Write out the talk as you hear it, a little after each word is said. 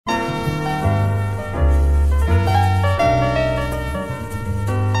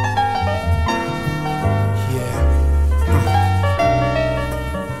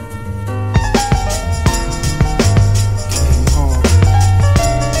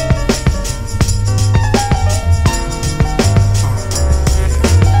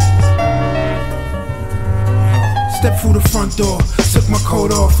front door, took my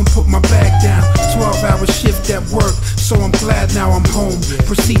coat off and put my bag down. 12-hour shift at work, so I'm glad now I'm home.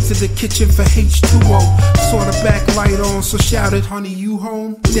 Proceed to the kitchen for H2O. Saw the back light on, so shouted, honey, you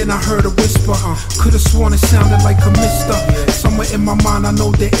home? Then I heard a whisper, could've sworn it sounded like a mister. Somewhere in my mind I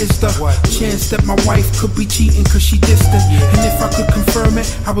know there is the chance that my wife could be cheating cause she distant. And if I could confirm it,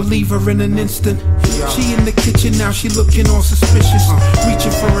 I would leave her in an instant. She in the kitchen now, she looking all suspicious,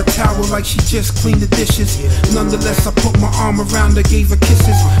 reaching for a towel like she just cleaned the dishes. Nonetheless, I put my arm around her, gave her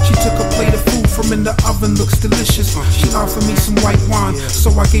kisses. She took a plate of food from in the oven, looks delicious. She offered me some white wine,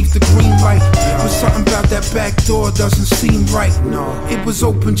 so I gave the green light. But something about that back door doesn't seem right. It was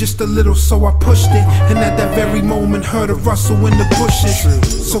open just a little, so I pushed it, and at that very moment heard a rustle in the bushes.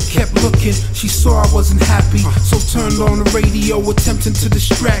 So kept looking, she saw I wasn't happy, so turned on the radio, attempting to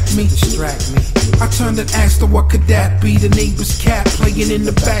distract me. I turned and asked her what could that be. The neighbor's cat playing in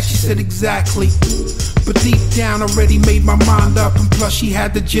the back, she said exactly. But deep down already made my mind up, and plus she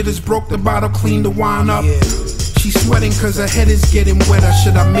had the jitters, broke the bottle, cleaned the wine up. She's sweating cause her head is getting wetter.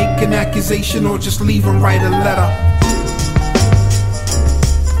 Should I make an accusation or just leave and write a letter?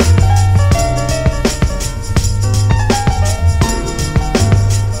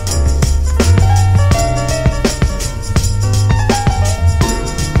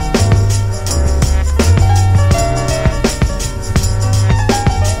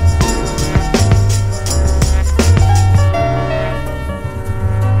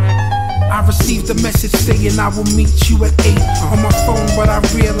 Received a message saying I will meet you at 8 on my phone, but I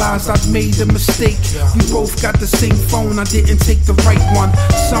realized I'd made a mistake. We both got the same phone, I didn't take the right one.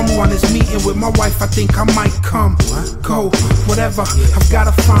 Someone is meeting with my wife, I think I might come. Go, whatever, I've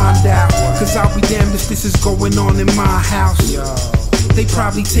gotta find out, cause I'll be damned if this is going on in my house. They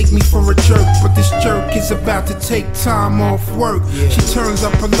probably take me for a jerk, but this jerk is about to take time off work. She turns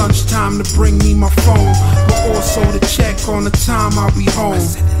up at lunchtime to bring me my phone, but also to check on the time I'll be home.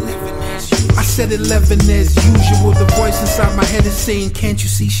 I said 11 as usual. The voice inside my head is saying, can't you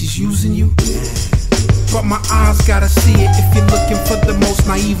see she's using you? But my eyes gotta see it. If you're looking for the most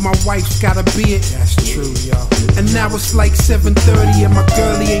naive, my wife's gotta be it. That's true, yo. And now it's like 7:30 and my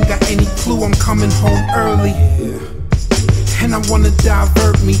girlie ain't got any clue I'm coming home early. And I wanna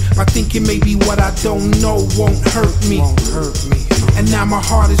divert me by thinking maybe what I don't know won't hurt me. And now my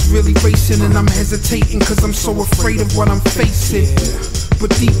heart is really racing, and I'm hesitating cause I'm so afraid of what I'm facing. But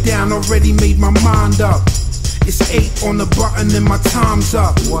deep down already made my mind up. It's 8 on the button and my time's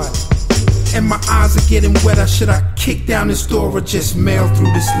up. And my eyes are getting wetter. Should I kick down this door or just mail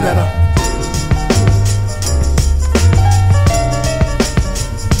through this letter?